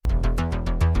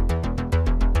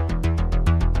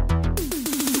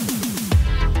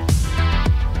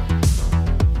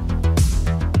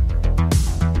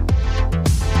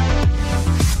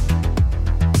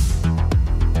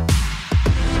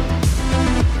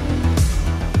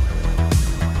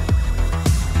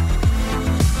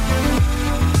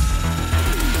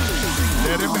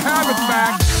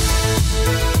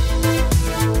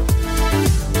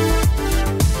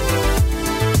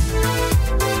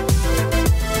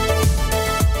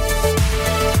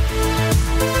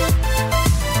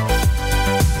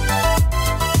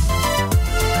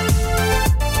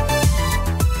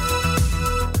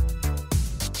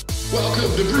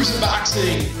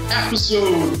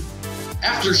episode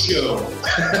after show.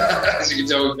 As you can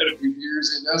tell, we've got a few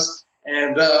years in us,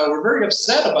 and we're very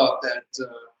upset about that.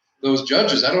 Those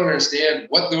judges, I don't understand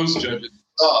what those judges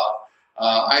saw.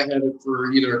 I had it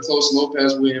for either a close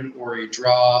Lopez win or a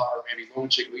draw, or maybe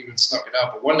Lomachenko even snuck it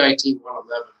out. But 119,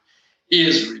 111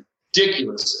 is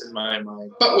ridiculous in my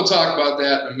mind. But we'll talk about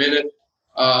that in a minute.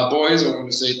 Boys, I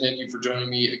want to say thank you for joining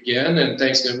me again, and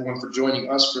thanks to everyone for joining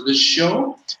us for this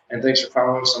show. And thanks for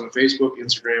following us on the Facebook,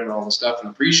 Instagram, and all the stuff in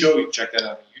the pre-show. You can check that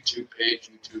out on the YouTube page,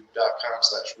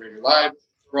 youtube.com/Raider Live.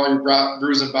 For all your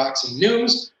Brews and Boxing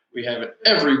news, we have it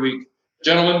every week.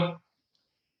 Gentlemen,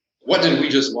 what did we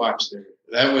just watch there?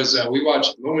 That was, we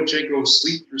watched Lomachenko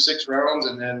sleep through 6 rounds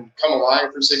and then come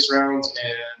alive for 6 rounds,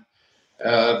 and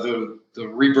the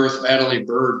rebirth of Adelaide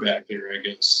Bird back there, I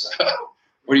guess.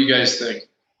 What do you guys think?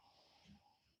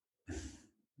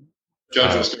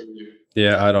 Judge, will start with you.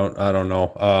 Yeah, I don't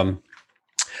know.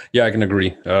 Yeah, I can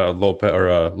agree.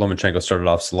 Lomachenko started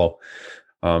off slow,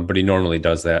 but he normally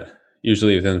does that.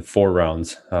 Usually within 4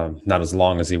 rounds. Not as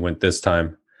long as he went this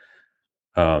time.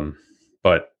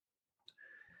 But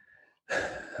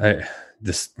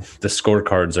the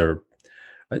scorecards are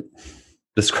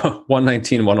this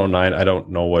 119, 109. I don't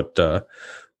know what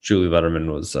Julie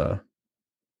Letterman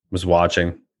was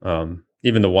watching.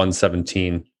 Even the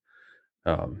 117.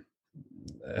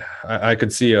 I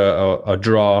could see a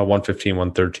draw, 115,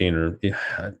 113, or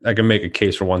I can make a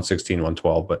case for 116,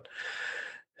 112, but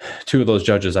 2 of those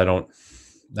judges, I don't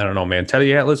know, man.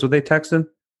 Teddy Atlas, were they texting?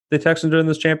 They texting during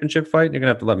this championship fight? You're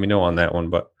gonna have to let me know on that one,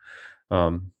 but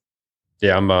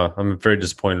yeah, I'm very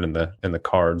disappointed in the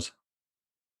cards.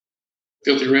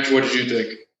 Filthy Rich, what did you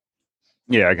think?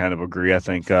 Yeah, I kind of agree. I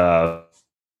think I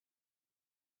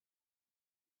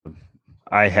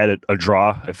had a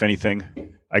draw, if anything.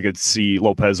 I could see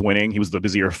Lopez winning. He was the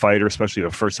busier fighter, especially the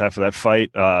first half of that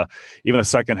fight. Even the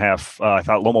second half, I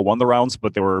thought Loma won the rounds,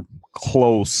 but they were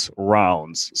close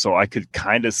rounds. So I could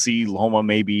kind of see Lopez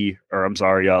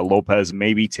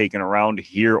maybe taking a round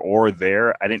here or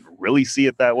there. I didn't really see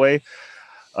it that way.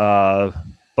 But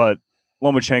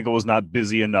Lomachenko was not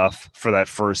busy enough for that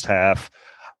first half.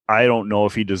 I don't know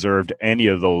if he deserved any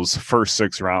of those first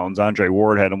 6 rounds. Andre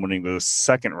Ward had him winning the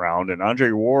second round, and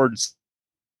Andre Ward's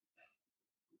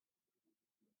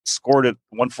scored at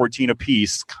 114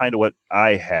 apiece, kind of how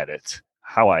I had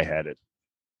it.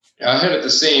 Yeah, I had it the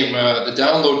same. The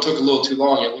download took a little too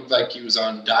long. It looked like he was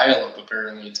on dial-up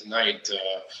apparently tonight.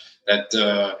 It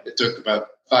took about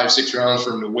 5-6 rounds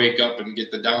for him to wake up and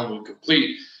get the download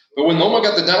complete. But when Loma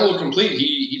got the download complete,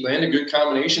 he landed good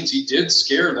combinations. He did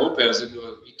scare Lopez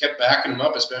he kept backing him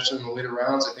up, especially in the later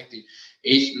rounds. I think the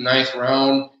 8th and 9th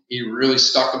round, he really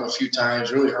stuck him a few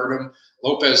times, really hurt him.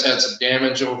 Lopez had some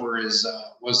damage over his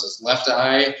left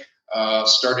eye.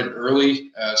 Started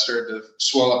early, started to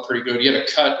swell up pretty good. He had a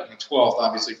cut in the 12th,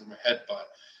 obviously from a headbutt.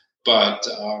 But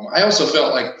I also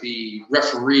felt like the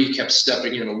referee kept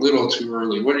stepping in a little too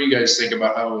early. What do you guys think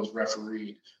about how it was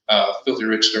refereed? Filthy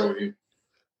Rich, start with you.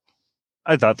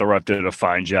 I thought the ref did a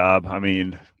fine job. I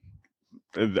mean,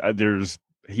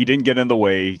 he didn't get in the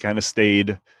way. He kind of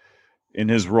stayed in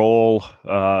his role.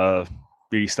 Did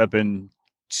he step in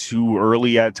too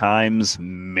early at times?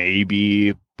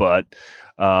 Maybe, but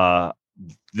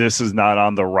this is not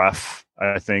on the ref.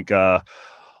 I think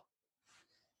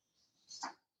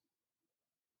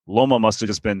Loma must have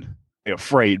just been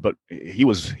afraid, but he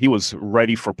was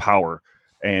ready for power,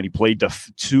 and he played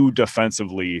too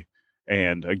defensively.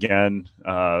 And again,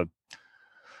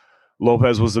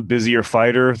 Lopez was a busier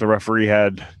fighter. The referee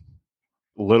had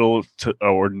little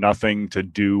or nothing to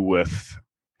do with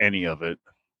any of it.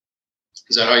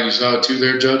 Is that how you saw it too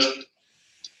there, Judge?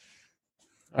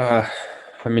 I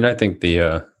mean, I think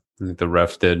the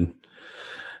ref did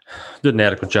an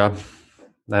adequate job.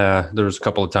 There was a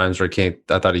couple of times where I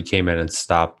thought he came in and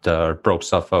stopped or broke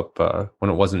stuff up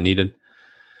when it wasn't needed.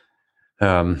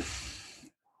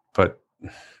 But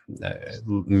I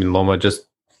mean, Loma this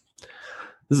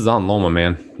is on Loma,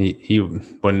 man. He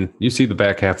when you see the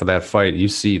back half of that fight, you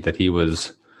see that he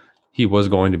was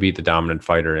going to be the dominant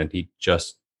fighter, and he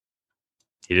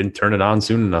didn't turn it on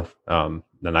soon enough. And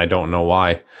I don't know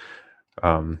why.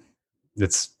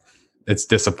 It's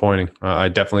disappointing. I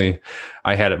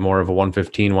had it more of a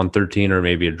 115, 113, or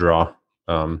maybe a draw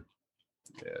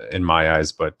in my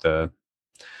eyes. But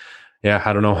yeah,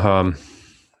 I don't know.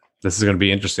 This is going to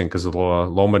be interesting because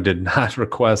Loma did not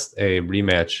request a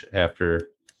rematch after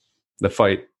the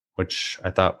fight, which I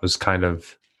thought was kind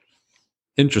of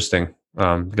interesting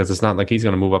because it's not like he's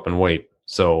going to move up in weight.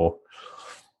 So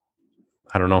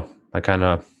I don't know.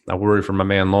 I worry for my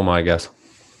man Loma, I guess.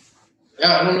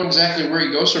 Yeah, I don't know exactly where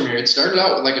he goes from here. It started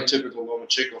out like a typical Lomachenko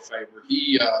Lomachenko fight where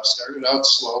he started out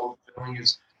slow, filling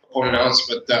his opponent out,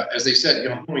 but as they said, he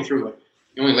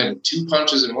only landed 2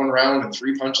 punches in one round and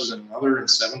 3 punches in another and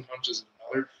 7 punches in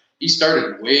another. He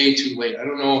started way too late. I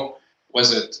don't know,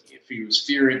 was it if he was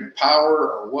fearing the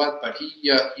power or what, but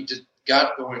he just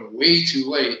got going way too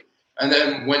late. And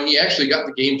then when he actually got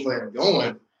the game plan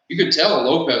going, you could tell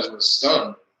Lopez was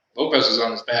stunned. Lopez was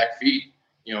on his back feet,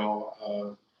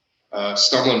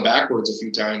 stumbling backwards a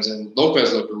few times, and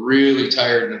Lopez looked really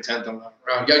tired in the 10th and 11th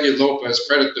round. You got to give Lopez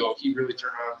credit, though. He really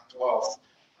turned on the 12th.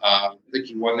 I think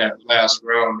he won that last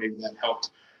round. Maybe that helped.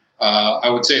 I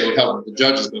would say it would help with the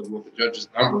judges, but with the judges'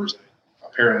 numbers,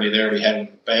 apparently they already had it in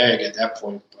the bag at that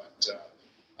point. But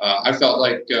I felt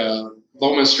like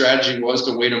Loma's strategy was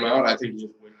to wait him out. I think he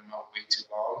was waiting him out way too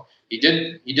long. He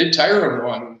did tire him,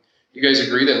 though. I mean, you guys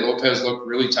agree that Lopez looked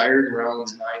really tired in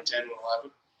rounds 9, 10, and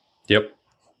 11? Yep.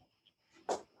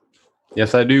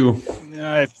 Yes, I do.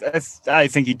 I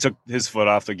think he took his foot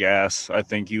off the gas. I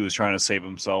think he was trying to save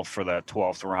himself for that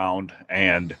 12th round.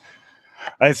 And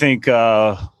I think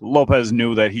Lopez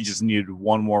knew that he just needed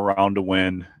one more round to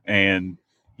win. And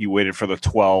he waited for the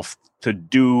 12th to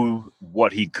do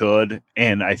what he could.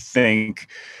 And I think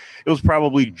it was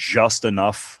probably just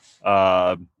enough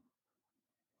for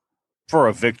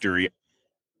a victory.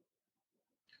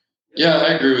 Yeah,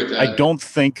 I agree with that. I don't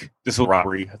think this was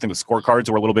robbery. I think the scorecards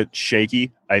were a little bit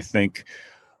shaky. I think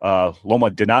Loma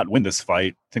did not win this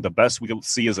fight. I think the best we could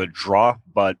see is a draw,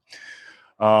 but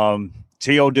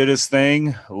Teo did his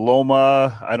thing.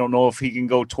 Loma, I don't know if he can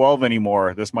go 12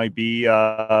 anymore. This might be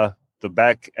the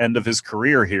back end of his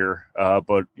career here,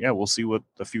 but yeah, we'll see what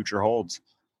the future holds.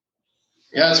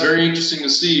 Yeah, it's very interesting to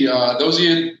see. Those of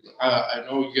you, I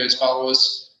know you guys follow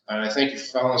us, and I thank you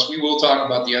for following us. We will talk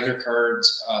about the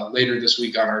undercards later this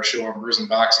week on our show on Bruising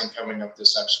Boxing coming up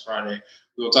this next Friday.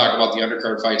 We will talk about the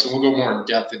undercard fights, and we'll go more in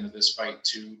depth into this fight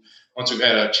too once we've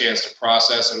had a chance to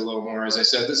process it a little more. As I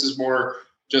said, this is more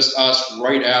just us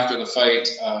right after the fight,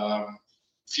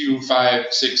 few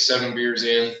 5, 6, 7 beers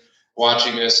in,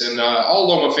 watching this, and all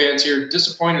Loma fans here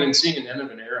disappointed in seeing an end of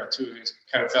an era too. It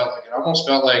almost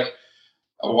felt like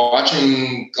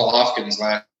watching Golovkin's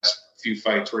last few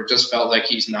fights, where it just felt like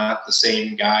he's not the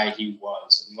same guy he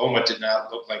was. And Loma did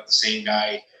not look like the same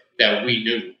guy that we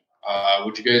knew.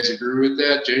 Would you guys agree with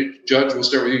that? Judge, we'll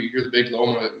start with you. You're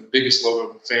the biggest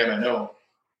Loma fan I know.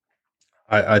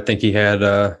 I think he had.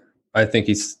 I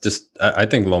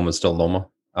think Loma's still Loma.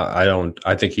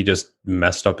 I think he just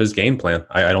messed up his game plan.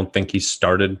 I don't think he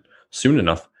started soon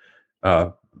enough.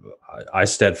 I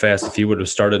steadfast if he would have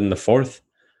started in the 4th,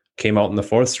 came out in the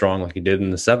 4th strong like he did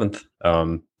in the 7th,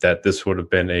 that this would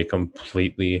have been a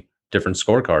completely different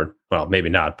scorecard. Well, maybe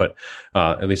not, but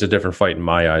at least a different fight in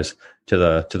my eyes to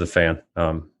the fan.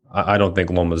 I don't think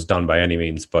Loma's done by any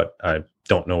means, but I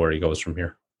don't know where he goes from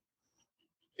here.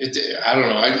 I don't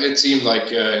know. It seemed like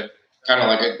kind of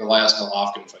like the last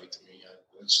Golovkin fight to me.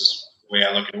 That's just the way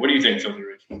I look at it. What do you think, Phil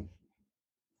Rich?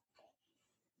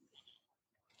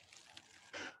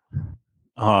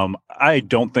 I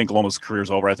don't think Loma's career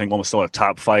is over. I think Loma's still a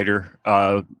top fighter.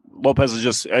 Lopez is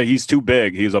just, he's too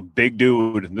big. He's a big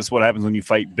dude. This is what happens when you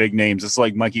fight big names. It's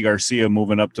like Mikey Garcia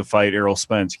moving up to fight Errol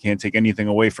Spence. You can't take anything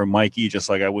away from Mikey, just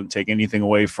like I wouldn't take anything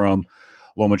away from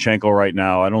Lomachenko right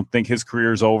now. I don't think his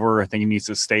career is over. I think he needs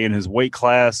to stay in his weight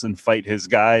class and fight his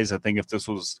guys. I think if there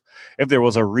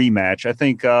was a rematch, I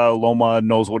think Loma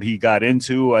knows what he got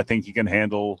into. I think he can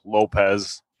handle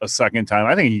Lopez a second time.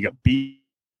 I think he can beat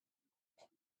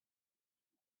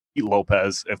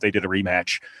Lopez if they did a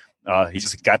rematch. He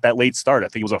just got that late start. I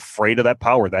think he was afraid of that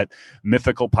power, that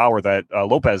mythical power that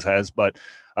Lopez has. But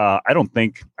I don't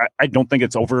think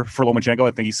it's over for Lomachenko.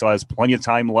 I think he still has plenty of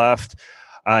time left.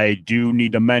 I do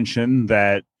need to mention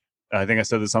that I think I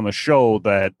said this on the show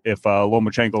that if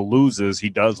Lomachenko loses, he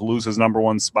does lose his number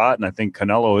 1 spot, and I think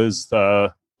Canelo is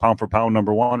pound for pound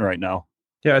number 1 right now.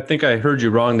 Yeah, I think I heard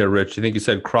you wrong there, Rich. I think you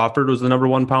said Crawford was the number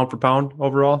 1 pound for pound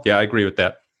overall. Yeah, I agree with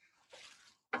that.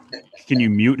 Can you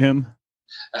mute him?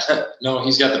 No,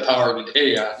 he's got the power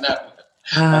today.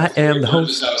 I am the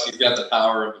host. He's got the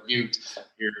power of the mute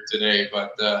here today.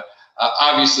 But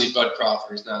obviously, Bud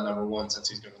Crawford is now number 1 since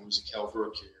he's going to lose to Kell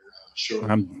Brook here. Sure.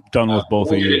 I'm done with both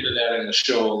we'll of you. We'll get into that in the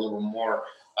show a little more.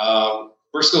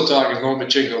 We're still talking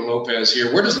Lomachenko Lopez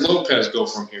here. Where does Lopez go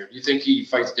from here? Do you think he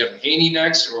fights Devin Haney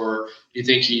next, or do you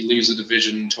think he leaves the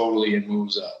division totally and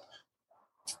moves up?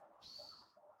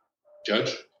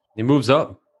 Judge? He moves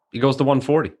up. He goes to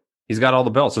 140. He's got all the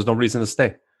belts. There's no reason to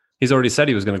stay. He's already said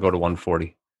he was going to go to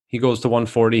 140. He goes to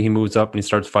 140. He moves up and he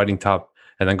starts fighting top,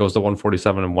 and then goes to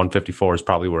 147, and 154 is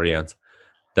probably where he ends.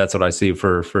 That's what I see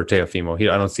for Teofimo.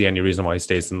 I don't see any reason why he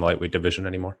stays in the lightweight division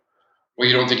anymore. Well,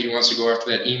 you don't think he wants to go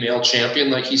after that email champion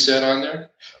like he said on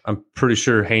there? I'm pretty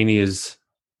sure Haney is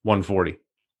 140.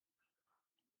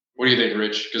 What do you think,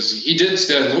 Rich? Because he did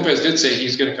say, Lopez did say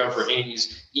he's going to come for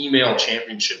Haney's email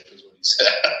championship, is what he said.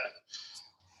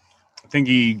 I think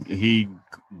he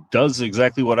does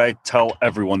exactly what I tell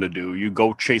everyone to do. You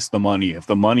go chase the money. If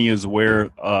the money is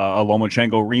where a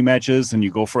Lomachenko rematch is, then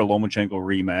you go for a Lomachenko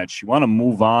rematch. You want to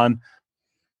move on,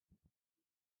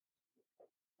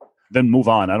 then move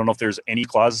on. I don't know if there's any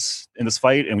clause in this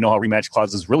fight, and we know how rematch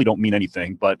clauses really don't mean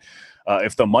anything. But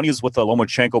if the money is with the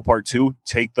Lomachenko part 2,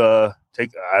 take.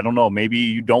 I don't know. Maybe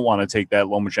you don't want to take that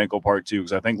Lomachenko part 2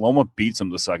 because I think Loma beats him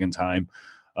the second time.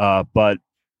 But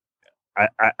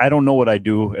I don't know what I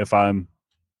do if I'm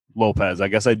Lopez. I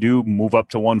guess I do move up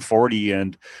to 140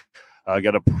 and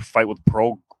get a fight with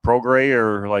Prograis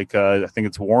or I think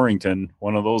it's Warrington,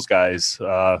 one of those guys.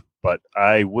 But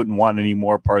I wouldn't want any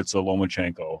more parts of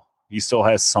Lomachenko. He still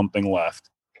has something left.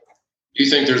 Do you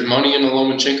think there's money in the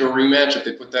Lomachenko rematch if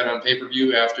they put that on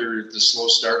pay-per-view after the slow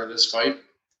start of this fight?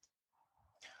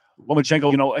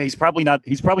 Lomachenko, he's probably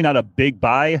not a big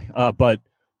buy, but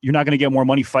you're not going to get more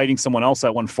money fighting someone else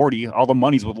at 140. All the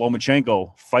money's with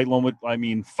Lomachenko.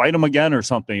 Fight him again or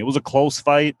something. It was a close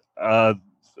fight.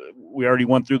 We already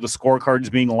went through the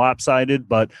scorecards being lopsided,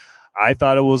 but I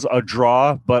thought it was a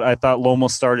draw, but I thought Loma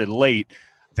started late.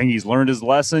 I think he's learned his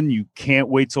lesson. You can't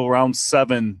wait till round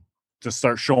 7 to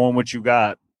start showing what you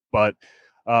got. But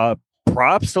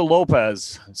props to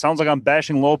Lopez. It sounds like I'm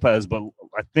bashing Lopez, but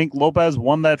I think Lopez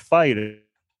won that fight.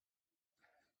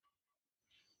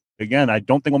 Again, I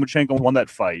don't think Lomachenko won that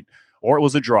fight, or it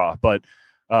was a draw. But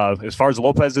as far as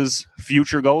Lopez's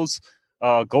future goes,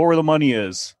 go where the money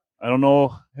is. I don't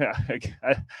know. I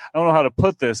don't know how to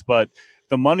put this, but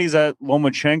the money's at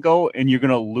Lomachenko and you're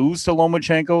going to lose to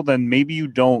Lomachenko, then maybe you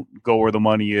don't go where the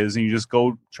money is and you just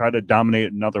go try to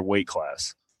dominate another weight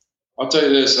class. I'll tell you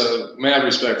this, mad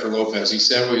respect for Lopez. He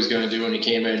said what he was going to do and he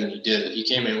came in and he did it. He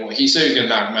came in, he said he was going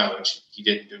to knock him out, which he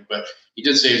didn't do, but he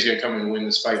did say he was going to come in and win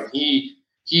this fight. He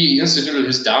instituted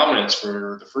his dominance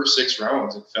for the first 6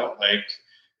 rounds. It felt like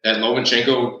that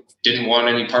Lomachenko didn't want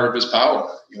any part of his power,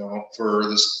 for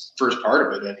this first part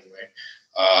of it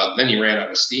anyway. Then he ran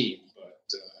out of steam.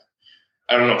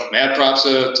 I don't know. Mad props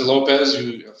to Lopez,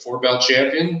 who's a 4-belt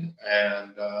champion,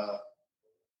 and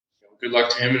good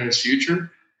luck to him in his future.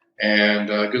 And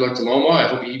good luck to Loma. I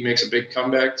hope he makes a big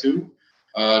comeback too.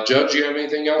 Judge, you have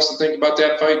anything else to think about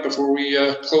that fight before we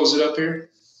close it up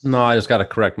here? No, I just got to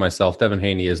correct myself. Devin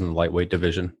Haney is in the lightweight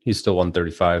division. He's still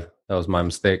 135. That was my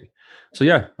mistake. So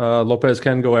yeah, Lopez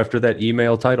can go after that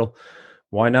email title.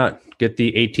 Why not get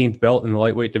the 18th belt in the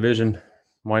lightweight division?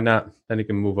 Why not? Then he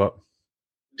can move up.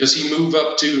 Does he move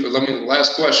up to,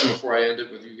 last question before I end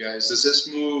it with you guys. Does this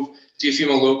move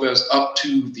Teofimo Lopez up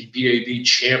to the BAB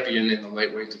champion in the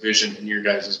lightweight division in your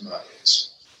guys'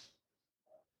 minds?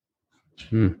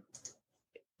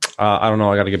 I don't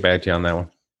know. I got to get back to you on that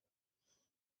one.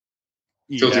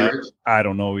 Yeah, I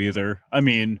don't know either. I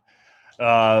mean,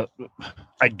 I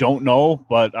don't know,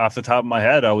 but off the top of my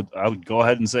head, I would go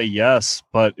ahead and say yes.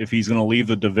 But if he's going to leave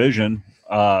the division,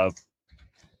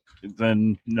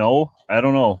 then no, I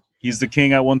don't know. He's the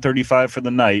king at 135 for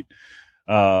the night,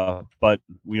 but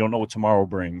we don't know what tomorrow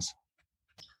brings.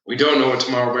 We don't know what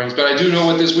tomorrow brings, but I do know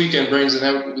what this weekend brings,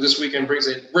 and this weekend brings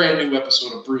a brand new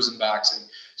episode of Bruising Boxing.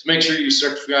 So make sure you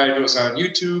subscribe to us on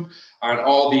YouTube, on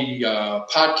all the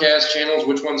podcast channels.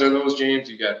 Which ones are those, James?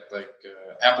 You got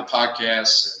Apple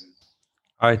Podcasts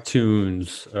and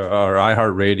iTunes, or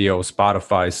iHeartRadio,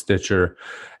 Spotify, Stitcher,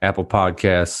 Apple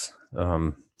Podcasts,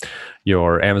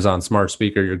 your Amazon Smart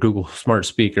Speaker, your Google Smart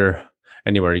Speaker,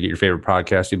 anywhere you get your favorite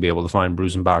podcast, you'll be able to find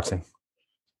Bruising Boxing.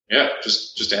 Yeah,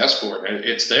 just ask for it.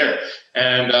 It's there.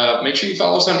 And make sure you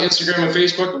follow us on Instagram and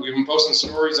Facebook. We've been posting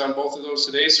stories on both of those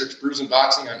today. Search Bruising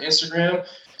Boxing on Instagram.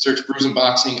 Search Bruising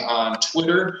Boxing on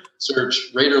Twitter.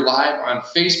 Search Raider Live on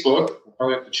Facebook. We'll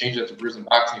probably have to change that to Bruising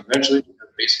Boxing eventually, because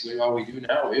basically all we do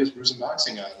now is Bruising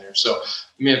Boxing on there. So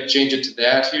we may have to change it to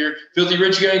that here. Filthy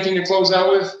Rich, you got anything to close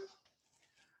out with?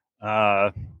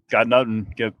 Got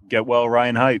nothing. Get well,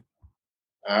 Ryan Hype.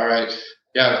 All right.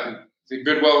 Yeah, the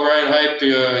good well, Ryan Hype.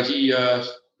 He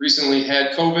recently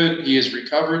had COVID. He has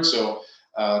recovered, so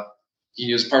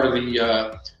he is part of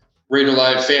the Raider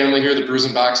Live family here, the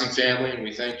Bruising Boxing family, and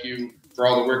we thank you for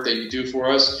all the work that you do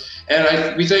for us.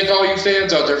 And we thank all you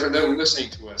fans out there for listening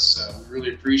to us. We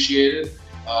really appreciate it.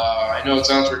 I know it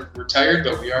sounds we're tired,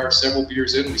 but we are several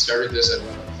beers in. We started this at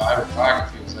 5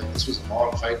 o'clock. It feels like this was a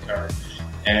long fight card.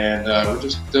 And we're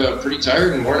just pretty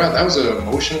tired and worn out. That was an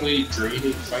emotionally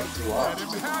draining fight to watch.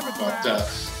 But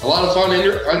a lot of fun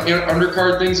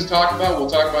undercard things to talk about. We'll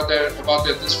talk about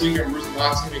that this week on Bruce and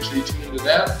Boxing. Make sure you tune into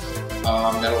that.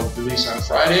 That'll release on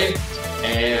Friday.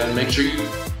 And make sure you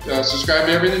subscribe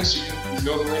to everything so you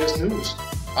know the latest news.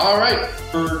 All right,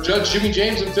 for Judge Jimmy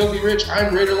James and Filthy Rich,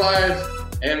 I'm Raider Live,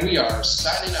 and we are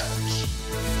signing out.